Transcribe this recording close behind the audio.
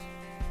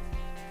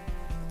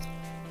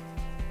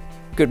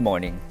Good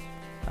morning.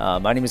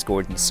 My name is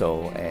Gordon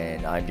So,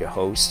 and I'm your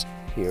host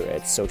here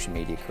at Social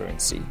Media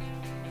Currency.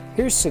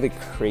 Here's to the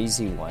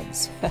crazy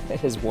ones.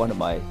 It is one of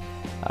my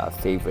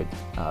favorite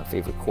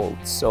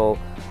quotes. So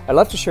I'd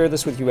love to share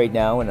this with you right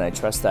now, and I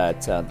trust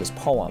that this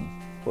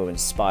poem will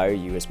inspire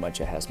you as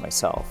much as it has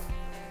myself.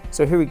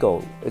 So here we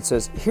go. It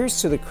says, here's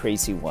to the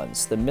crazy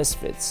ones, the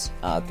misfits,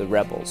 the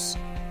rebels,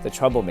 the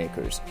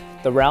troublemakers,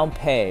 the round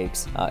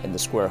pegs in the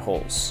square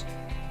holes.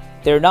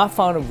 They are not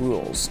fond of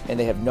rules, and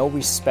they have no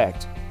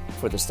respect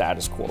for the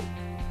status quo.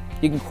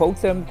 You can quote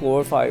them,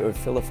 glorify, or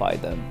vilify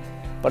them,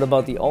 but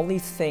about the only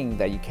thing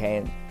that you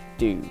can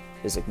do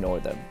is ignore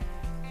them.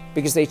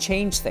 Because they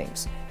change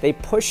things. They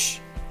push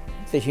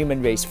the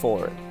human race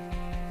forward.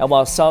 And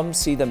while some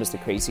see them as the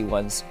crazy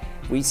ones,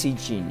 we see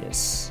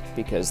genius,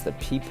 because the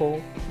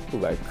people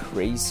who are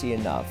crazy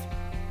enough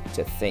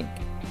to think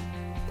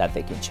that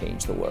they can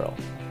change the world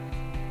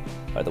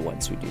are the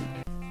ones who do.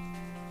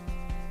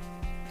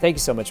 Thank you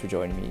so much for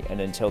joining me,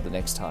 and until the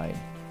next time,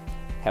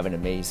 have an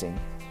amazing,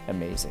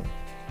 amazing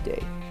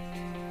day.